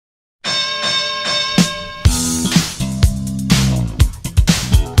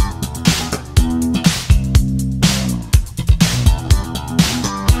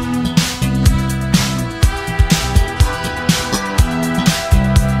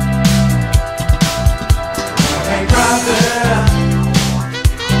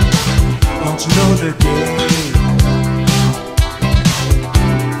the game.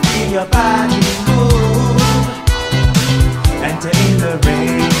 Feel your body move, enter in the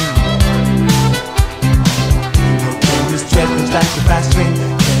ring. Okay, this tread looks like a fast train.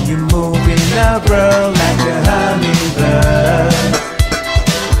 Can you move in a whirl like a hummingbird?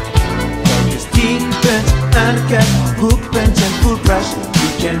 Just deep punch, undercut, hook punch and full crush. You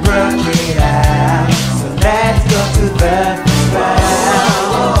can work it out. So let's go to the first round.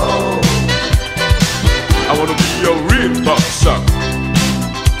 I wanna be your real boxer.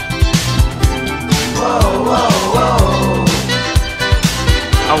 Whoa, whoa, whoa.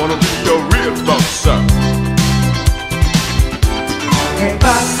 I wanna be your real boxer. Hey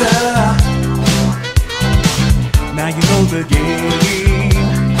boxer, now you know the game.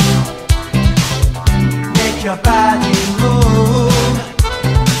 Make your body move,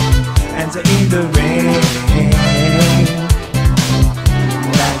 enter in the ring.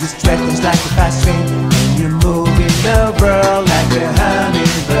 Now this track looks like a fast train. You move in the world like a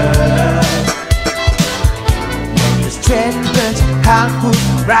hummingbird. This tread punch, hard push,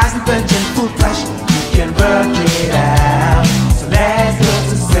 rising punch and full crush. You can work it out. So let's go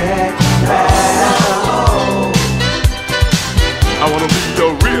to second round. I wanna be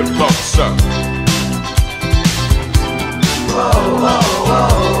your real boxer. Whoa, whoa,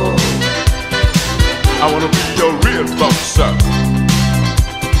 whoa. I wanna be your real boxer.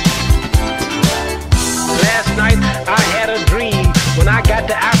 Last night I had a dream. When I got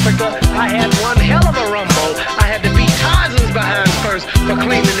to Africa, I had one hell of a rumble. I had to beat Tarzan's behind first for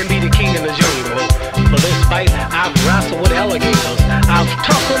claiming to be the king of the jungle. For this fight, I've wrestled with alligators. I've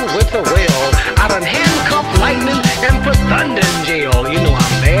tussled with the whale. I done handcuffed lightning and put thunder in jail. You know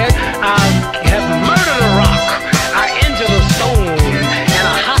I'm bad. I have murdered a rock. I injured a stone, and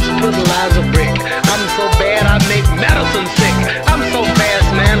I hospitalized a brick. I'm so bad I make medicine sick. I'm so fast,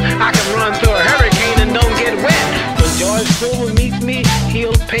 man, I can run through a hurricane and don't get wet. When George Silver meets me,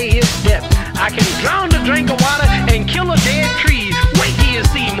 he'll pay his debt. I can drown a drink of water and kill a dead tree. Wait till you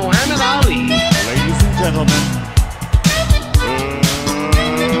see Muhammad Ali. Ladies and gentlemen,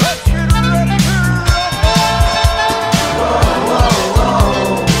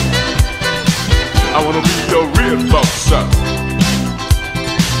 I wanna be your real boxer.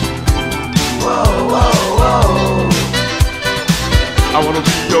 Whoa, whoa, whoa. I wanna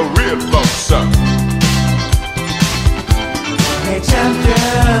be your real boxer. Hey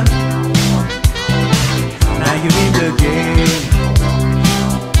champion, now you're in the game.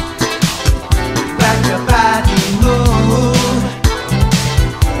 Back your body move,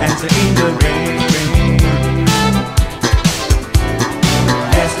 enter in the ring.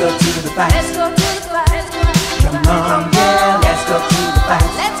 Let's go to the fight.